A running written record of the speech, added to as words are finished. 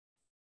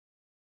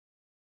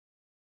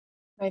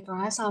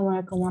Baiklah,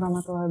 Assalamualaikum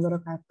warahmatullahi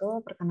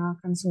wabarakatuh.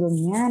 Perkenalkan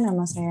sebelumnya,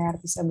 nama saya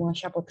Artisa Bunga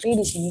Syaputri.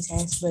 Di sini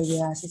saya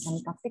sebagai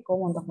asisten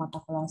praktikum untuk mata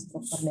kuliah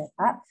struktur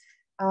data.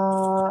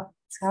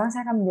 Sekarang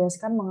saya akan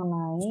menjelaskan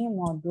mengenai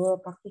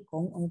modul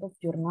praktikum untuk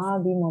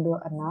jurnal di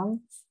modul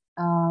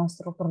 6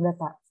 struktur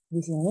data. Di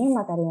sini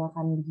materi yang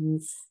akan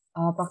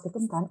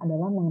dipraktikumkan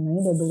adalah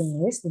mengenai doubling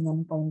list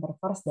dengan pointer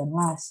first dan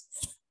last.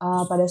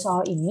 Pada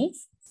soal ini,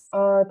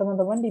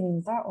 teman-teman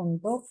diminta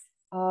untuk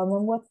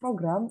membuat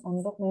program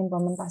untuk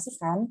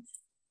mengimplementasikan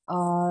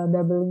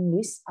doubling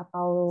list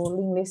atau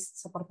linked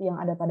list seperti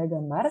yang ada pada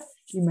gambar,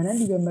 di mana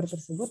di gambar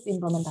tersebut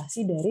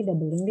implementasi dari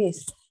doubling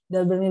list.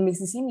 Doubling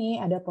list di sini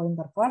ada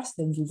pointer first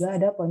dan juga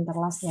ada pointer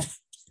last-nya.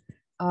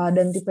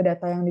 Dan tipe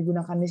data yang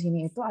digunakan di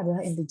sini itu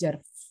adalah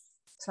integer.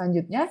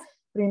 Selanjutnya,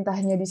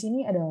 perintahnya di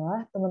sini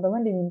adalah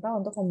teman-teman diminta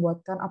untuk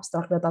membuatkan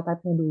abstract data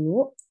type-nya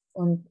dulu,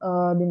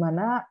 di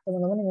mana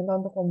teman-teman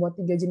diminta untuk membuat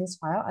 3 jenis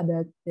file,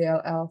 ada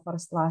DLL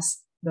first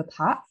last.h,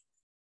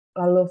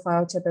 lalu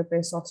file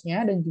CPP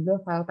source-nya, dan juga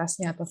file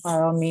test-nya atau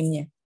file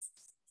main-nya.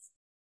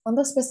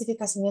 Untuk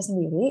spesifikasinya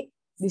sendiri,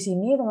 di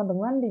sini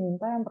teman-teman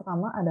diminta yang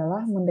pertama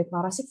adalah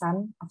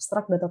mendeklarasikan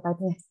abstract data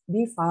type-nya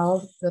di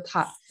file.h.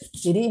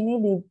 Jadi ini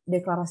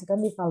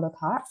dideklarasikan di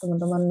file.h,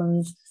 teman-teman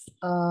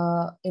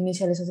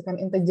menginisialisasikan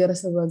integer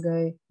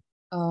sebagai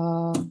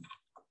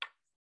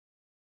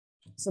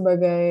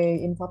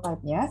info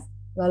type-nya,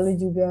 lalu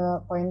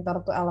juga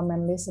pointer to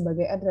element list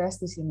sebagai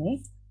address di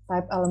sini.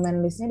 Type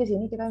element list-nya di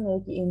sini kita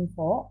memiliki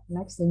info,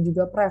 next, dan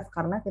juga pref,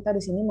 karena kita di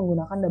sini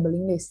menggunakan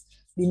doubling list,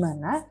 di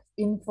mana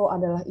info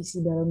adalah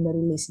isi dalam dari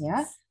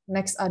list-nya,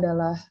 next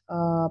adalah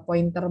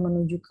pointer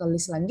menuju ke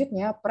list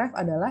selanjutnya, pref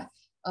adalah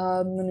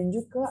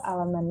menuju ke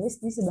elemen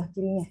list di sebelah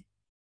kirinya,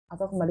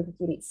 atau kembali ke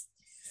kiri.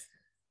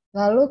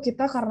 Lalu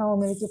kita karena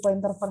memiliki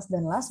pointer first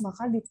dan last,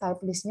 maka di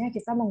type list-nya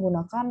kita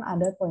menggunakan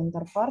ada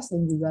pointer first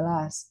dan juga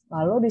last.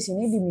 Lalu di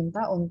sini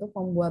diminta untuk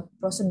membuat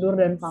prosedur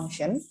dan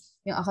function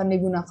yang akan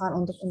digunakan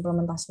untuk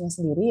implementasinya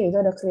sendiri, yaitu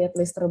ada create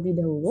list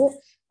terlebih dahulu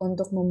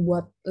untuk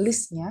membuat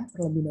list-nya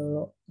terlebih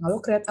dahulu. Lalu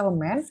create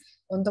element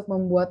untuk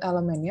membuat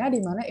elemennya,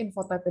 di mana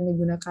info type yang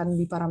digunakan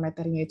di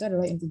parameternya itu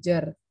adalah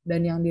integer,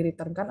 dan yang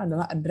di-return-kan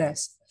adalah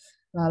address.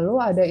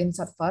 Lalu ada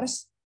insert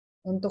first,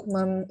 untuk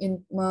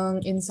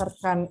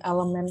menginsertkan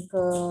elemen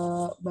ke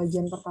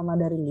bagian pertama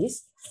dari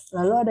list.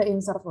 Lalu ada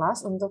insert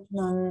last untuk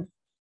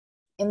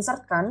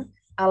menginsertkan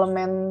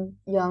elemen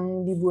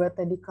yang dibuat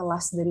tadi ke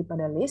last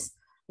daripada list.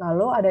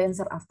 Lalu ada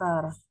insert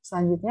after.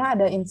 Selanjutnya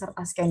ada insert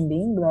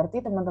ascending, berarti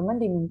teman-teman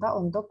diminta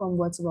untuk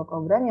membuat sebuah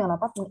program yang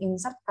dapat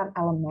menginsertkan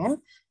elemen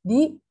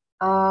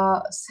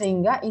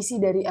sehingga isi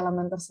dari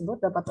elemen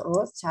tersebut dapat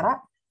terurut secara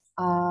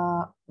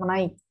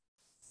menaik.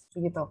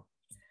 Begitu.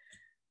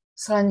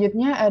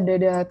 Selanjutnya ada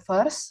delete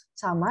first,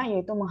 sama,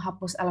 yaitu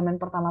menghapus elemen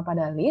pertama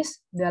pada list,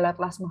 delete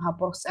last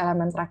menghapus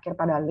elemen terakhir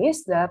pada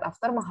list, delete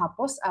after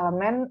menghapus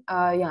elemen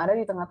yang ada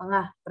di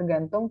tengah-tengah,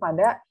 tergantung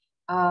pada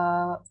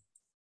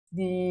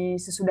di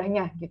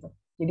sesudahnya gitu.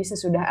 Jadi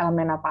sesudah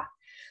elemen apa.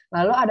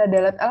 Lalu ada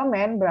delete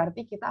elemen,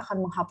 berarti kita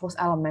akan menghapus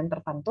elemen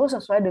tertentu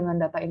sesuai dengan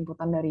data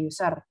inputan dari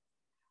user.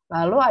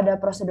 Lalu ada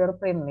prosedur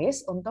print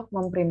list untuk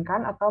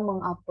memprintkan atau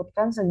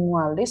mengoutputkan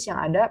semua list yang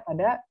ada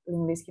pada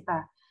link list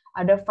kita.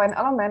 Ada find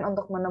element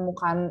untuk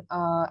menemukan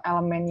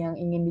elemen yang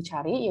ingin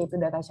dicari, yaitu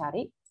data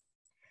cari.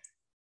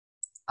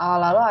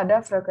 Lalu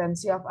ada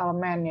frequency of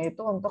element,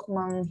 yaitu untuk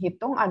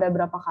menghitung ada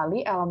berapa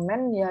kali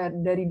elemen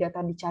dari data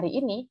dicari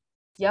ini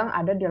yang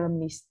ada dalam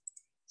list.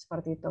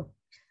 Seperti itu.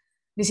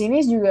 Di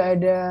sini juga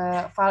ada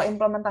file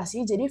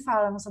implementasi, jadi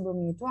file yang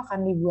sebelumnya itu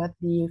akan dibuat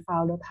di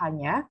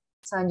file.h-nya.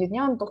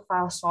 Selanjutnya untuk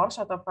file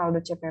source atau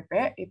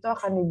file.cpp itu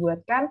akan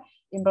dibuatkan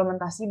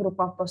implementasi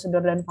berupa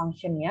prosedur dan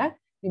function-nya,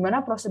 di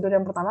mana prosedur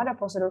yang pertama ada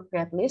prosedur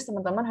create list,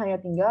 teman-teman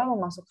hanya tinggal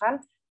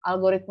memasukkan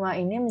algoritma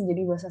ini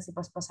menjadi bahasa C++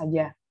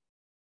 saja.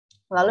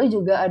 Lalu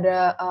juga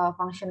ada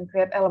function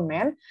create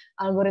element,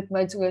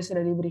 algoritma juga sudah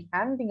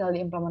diberikan, tinggal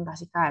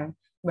diimplementasikan.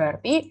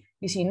 Berarti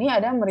di sini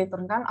ada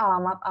mereturnkan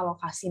alamat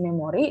alokasi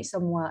memori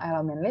semua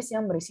elemen list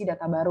yang berisi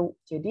data baru.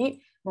 Jadi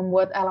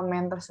membuat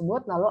elemen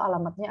tersebut, lalu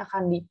alamatnya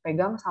akan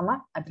dipegang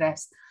sama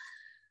address.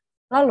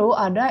 Lalu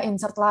ada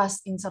insert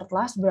last. Insert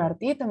last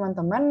berarti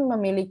teman-teman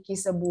memiliki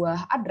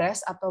sebuah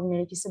address atau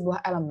memiliki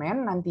sebuah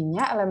elemen,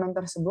 nantinya elemen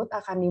tersebut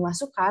akan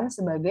dimasukkan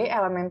sebagai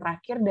elemen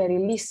terakhir dari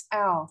list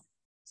L.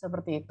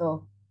 Seperti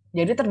itu.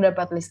 Jadi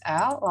terdapat list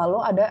L,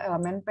 lalu ada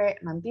elemen P.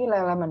 Nanti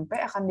elemen P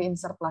akan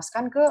diinsert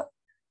last-kan ke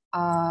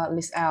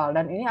list L.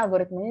 Dan ini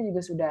algoritmanya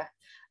juga sudah.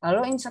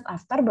 Lalu insert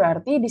after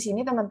berarti di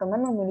sini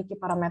teman-teman memiliki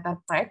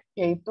parameter preg,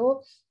 yaitu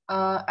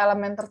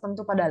elemen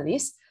tertentu pada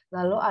list,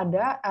 lalu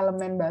ada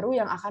elemen baru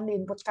yang akan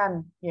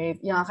diinputkan,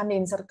 yang akan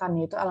diinsertkan,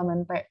 yaitu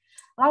elemen P.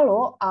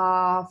 Lalu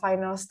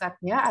final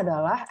step-nya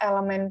adalah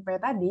elemen P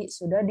tadi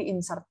sudah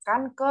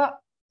diinsertkan ke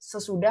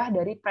sesudah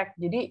dari preg.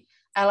 Jadi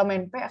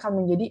elemen P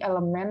akan menjadi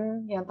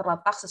elemen yang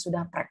terletak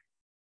sesudah preg.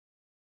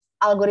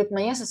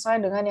 Algoritmanya sesuai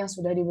dengan yang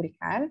sudah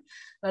diberikan.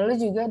 Lalu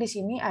juga di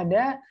sini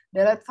ada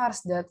delete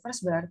first. Delete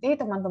first berarti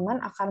teman-teman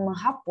akan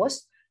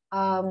menghapus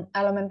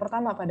elemen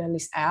pertama pada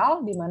list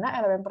L, di mana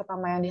elemen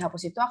pertama yang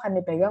dihapus itu akan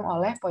dipegang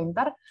oleh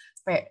pointer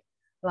P.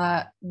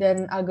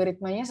 Dan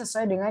algoritmanya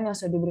sesuai dengan yang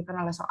sudah diberikan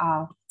oleh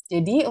soal.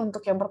 Jadi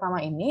untuk yang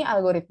pertama ini,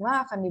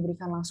 algoritma akan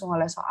diberikan langsung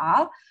oleh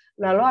soal,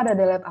 lalu ada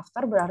delete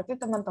after, berarti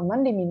teman-teman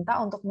diminta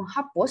untuk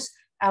menghapus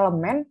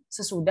elemen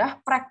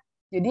sesudah prek.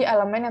 Jadi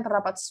elemen yang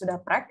terdapat sesudah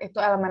prek,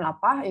 itu elemen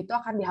apa, itu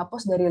akan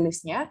dihapus dari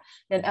listnya,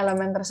 dan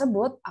elemen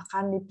tersebut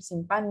akan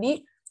disimpan di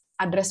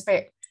address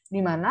P, di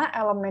mana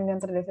elemen yang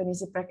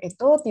terdefinisi prek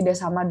itu tidak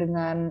sama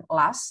dengan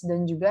last,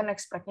 dan juga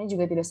next prek-nya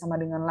juga tidak sama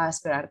dengan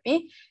last.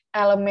 Berarti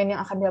elemen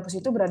yang akan dihapus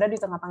itu berada di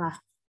tengah-tengah.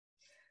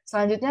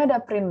 Selanjutnya ada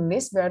print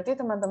list, berarti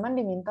teman-teman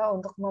diminta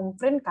untuk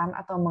memprintkan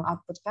atau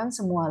mengoutputkan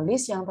semua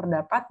list yang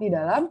terdapat di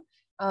dalam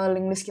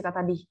link list kita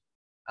tadi.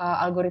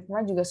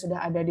 Algoritma juga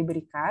sudah ada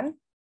diberikan.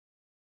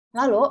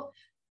 Lalu,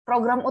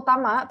 program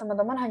utama,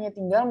 teman-teman hanya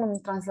tinggal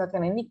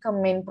mentranslatekan ini ke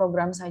main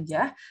program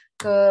saja,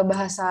 ke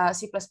bahasa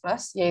C++,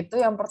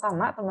 yaitu yang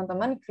pertama,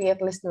 teman-teman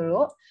create list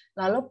dulu,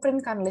 lalu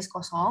printkan list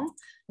kosong.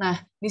 Nah,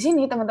 di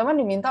sini teman-teman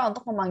diminta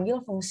untuk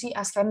memanggil fungsi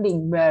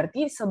ascending.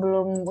 Berarti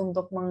sebelum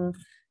untuk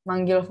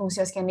memanggil fungsi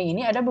ascending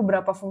ini, ada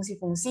beberapa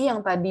fungsi-fungsi yang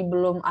tadi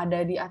belum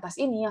ada di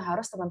atas ini yang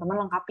harus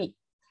teman-teman lengkapi.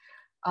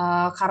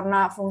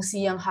 Karena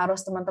fungsi yang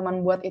harus teman-teman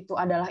buat itu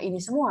adalah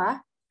ini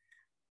semua,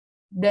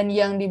 dan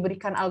yang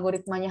diberikan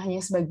algoritmanya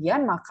hanya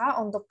sebagian, maka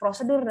untuk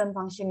prosedur dan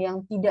function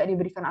yang tidak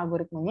diberikan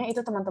algoritmanya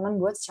itu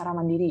teman-teman buat secara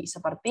mandiri.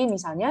 Seperti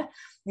misalnya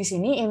di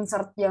sini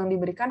insert yang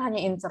diberikan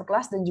hanya insert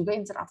last dan juga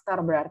insert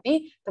after.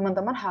 Berarti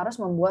teman-teman harus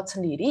membuat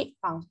sendiri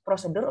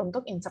prosedur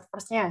untuk insert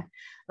first-nya.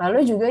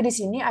 Lalu juga di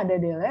sini ada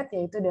delete,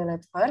 yaitu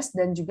delete first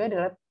dan juga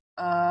delete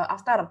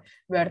after.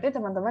 Berarti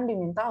teman-teman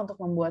diminta untuk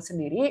membuat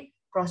sendiri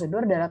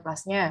prosedur delete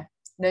last-nya.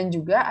 Dan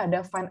juga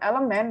ada find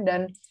element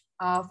dan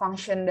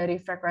function dari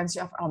frequency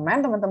of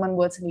element teman-teman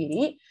buat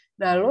sendiri,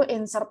 lalu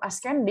insert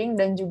ascending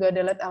dan juga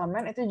delete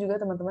element itu juga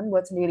teman-teman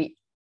buat sendiri.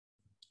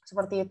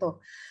 Seperti itu.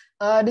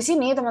 Di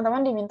sini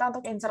teman-teman diminta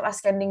untuk insert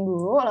ascending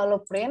dulu, lalu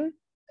print,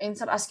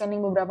 insert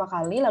ascending beberapa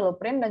kali, lalu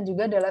print, dan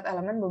juga delete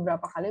element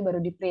beberapa kali baru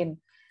di print.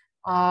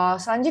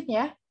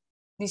 Selanjutnya,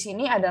 di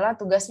sini adalah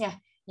tugasnya,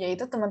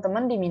 yaitu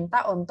teman-teman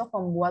diminta untuk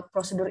membuat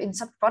prosedur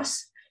insert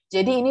first.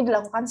 Jadi ini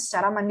dilakukan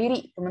secara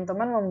mandiri.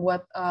 Teman-teman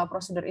membuat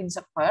prosedur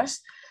insert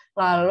first,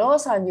 lalu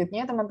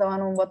selanjutnya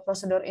teman-teman membuat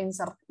prosedur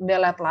insert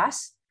delete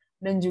last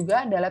dan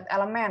juga delete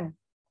element.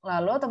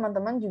 Lalu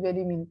teman-teman juga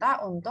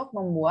diminta untuk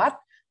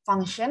membuat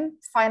function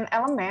find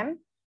element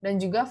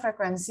dan juga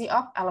frequency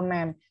of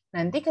element.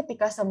 Nanti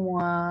ketika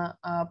semua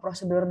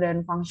prosedur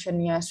dan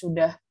functionnya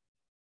sudah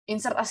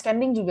insert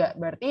ascending juga,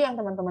 berarti yang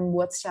teman-teman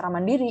buat secara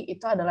mandiri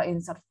itu adalah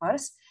insert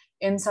first,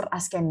 insert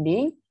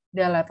ascending,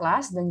 delete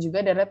last, dan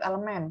juga delete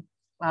element.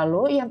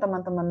 Lalu yang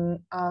teman-teman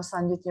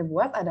selanjutnya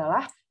buat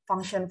adalah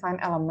function find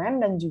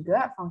element dan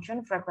juga function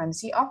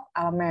frequency of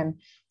element.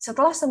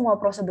 Setelah semua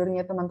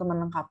prosedurnya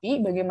teman-teman lengkapi,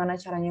 bagaimana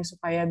caranya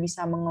supaya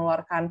bisa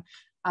mengeluarkan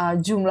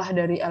jumlah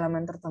dari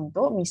elemen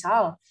tertentu.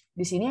 Misal,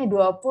 di sini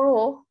 20,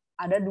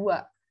 ada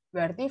 2.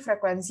 Berarti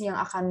frekuensi yang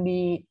akan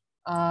di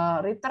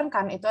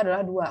returnkan itu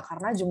adalah 2,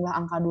 karena jumlah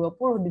angka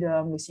 20 di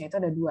dalam listnya itu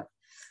ada 2.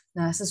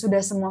 Nah,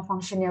 sesudah semua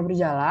functionnya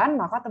berjalan,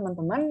 maka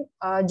teman-teman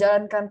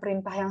jalankan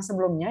perintah yang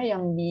sebelumnya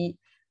yang di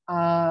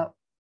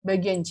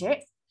bagian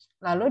C,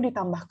 lalu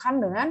ditambahkan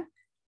dengan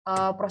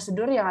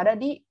prosedur yang ada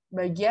di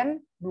bagian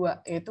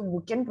 2, yaitu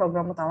bikin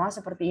program utama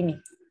seperti ini.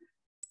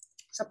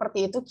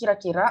 Seperti itu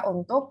kira-kira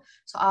untuk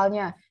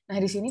soalnya. Nah,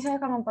 di sini saya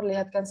akan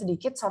memperlihatkan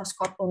sedikit source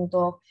code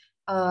untuk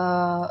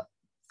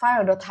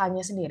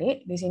file.h-nya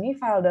sendiri. Di sini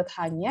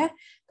file.h-nya,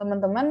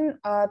 teman-teman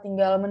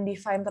tinggal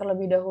mendefine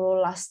terlebih dahulu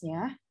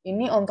last-nya.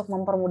 Ini untuk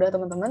mempermudah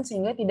teman-teman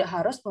sehingga tidak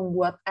harus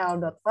membuat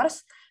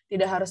l.first,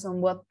 tidak harus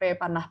membuat p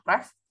panah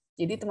pref.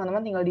 Jadi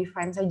teman-teman tinggal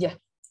define saja.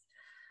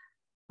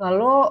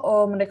 Lalu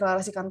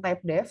mendeklarasikan type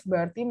def,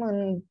 berarti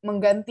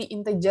mengganti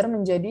integer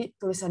menjadi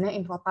tulisannya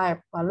info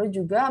type. Lalu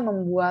juga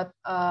membuat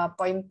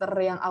pointer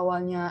yang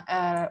awalnya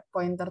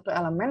pointer to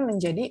element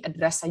menjadi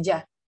address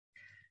saja.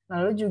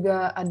 Lalu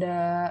juga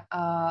ada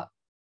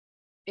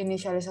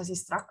inisialisasi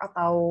struct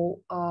atau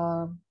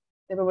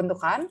tipe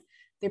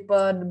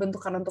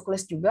bentukan untuk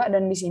list juga,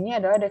 dan di sini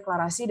adalah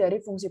deklarasi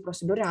dari fungsi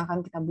prosedur yang akan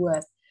kita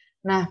buat.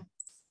 Nah,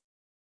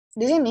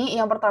 di sini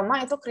yang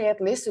pertama itu create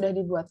list sudah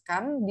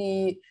dibuatkan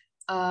di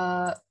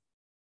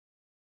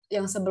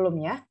yang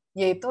sebelumnya,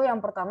 yaitu yang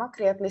pertama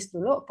create list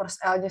dulu, first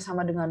L-nya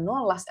sama dengan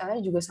 0, last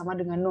L-nya juga sama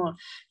dengan 0.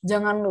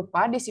 Jangan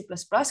lupa di C++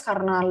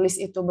 karena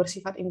list itu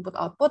bersifat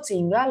input-output,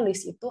 sehingga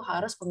list itu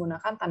harus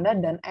menggunakan tanda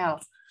dan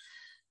L.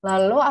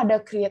 Lalu ada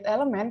create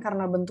element,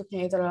 karena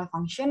bentuknya itu adalah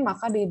function,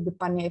 maka di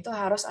depannya itu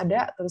harus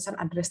ada tulisan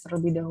address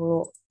terlebih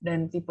dahulu.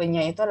 Dan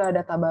tipenya itu adalah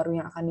data baru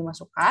yang akan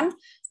dimasukkan,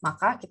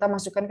 maka kita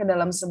masukkan ke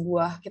dalam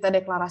sebuah, kita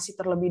deklarasi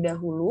terlebih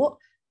dahulu,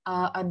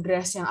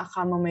 address yang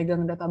akan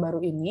memegang data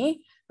baru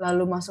ini,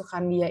 lalu masukkan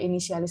dia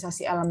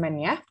inisialisasi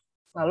elemennya,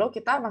 lalu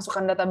kita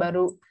masukkan data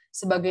baru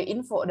sebagai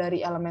info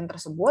dari elemen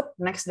tersebut,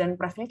 next dan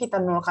pref-nya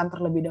kita nolkan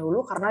terlebih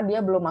dahulu karena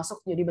dia belum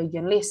masuk jadi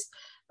bagian list,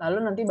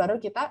 lalu nanti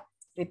baru kita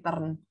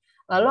return.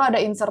 Lalu ada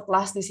insert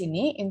last di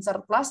sini.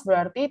 Insert last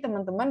berarti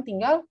teman-teman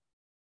tinggal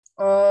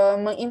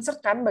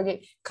menginsertkan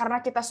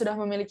karena kita sudah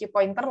memiliki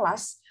pointer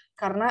last.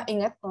 Karena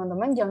ingat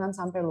teman-teman jangan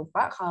sampai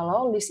lupa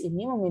kalau list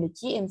ini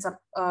memiliki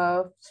insert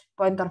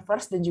pointer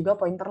first dan juga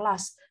pointer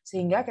last,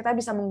 sehingga kita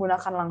bisa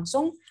menggunakan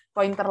langsung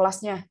pointer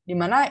last-nya, di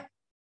mana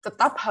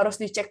tetap harus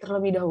dicek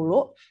terlebih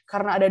dahulu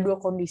karena ada dua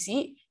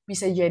kondisi,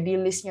 bisa jadi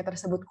listnya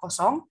tersebut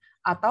kosong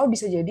atau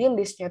bisa jadi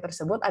listnya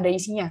tersebut ada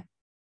isinya.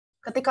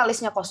 Ketika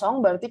listnya kosong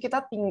berarti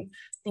kita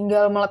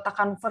tinggal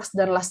meletakkan first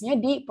dan last-nya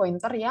di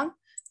pointer yang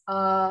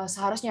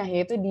seharusnya,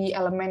 yaitu di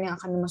elemen yang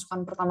akan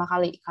dimasukkan pertama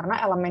kali,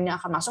 karena elemen yang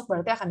akan masuk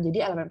berarti akan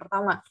jadi elemen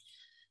pertama.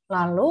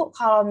 Lalu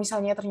kalau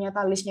misalnya ternyata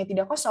listnya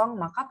tidak kosong,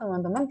 maka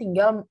teman-teman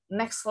tinggal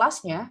next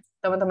last-nya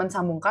teman-teman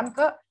sambungkan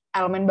ke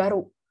elemen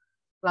baru.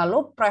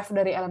 Lalu pref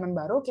dari elemen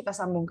baru kita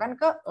sambungkan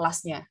ke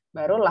last-nya,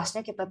 baru last-nya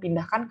kita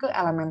pindahkan ke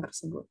elemen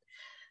tersebut.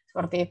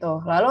 Seperti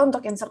itu. Lalu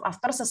untuk insert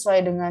after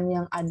sesuai dengan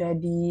yang ada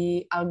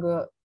di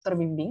algo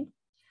terbimbing.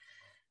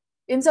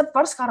 Insert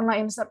first,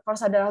 karena insert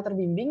first adalah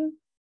terbimbing,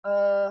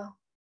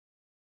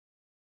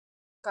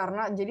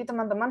 karena jadi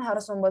teman-teman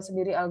harus membuat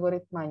sendiri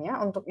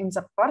algoritmanya untuk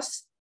insert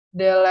first,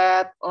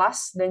 delete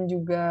last, dan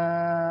juga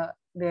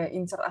the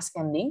insert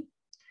ascending.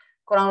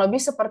 Kurang lebih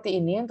seperti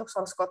ini untuk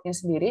source code-nya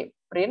sendiri,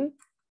 print,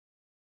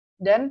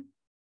 dan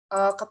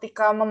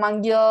ketika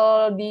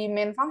memanggil di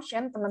main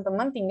function,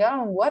 teman-teman tinggal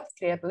membuat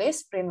create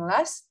list, print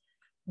last,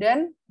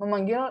 dan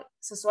memanggil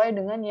sesuai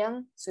dengan yang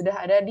sudah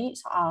ada di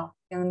soal.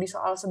 Yang di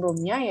soal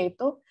sebelumnya,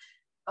 yaitu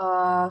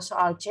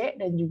soal C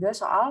dan juga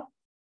soal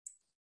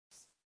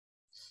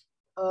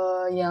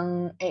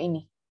yang E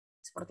ini.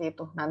 Seperti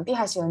itu. Nanti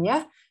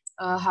hasilnya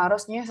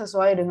harusnya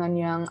sesuai dengan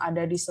yang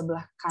ada di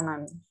sebelah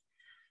kanan.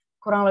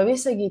 Kurang lebih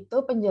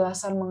segitu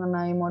penjelasan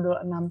mengenai modul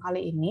 6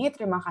 kali ini.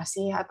 Terima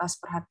kasih atas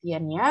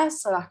perhatiannya.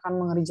 Silahkan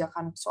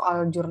mengerjakan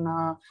soal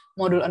jurnal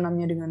modul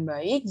 6-nya dengan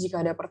baik.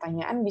 Jika ada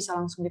pertanyaan, bisa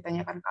langsung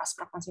ditanyakan ke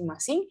Asprag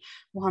masing-masing.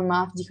 Mohon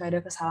maaf jika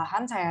ada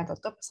kesalahan. Saya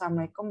tutup.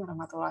 Assalamualaikum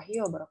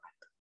warahmatullahi wabarakatuh.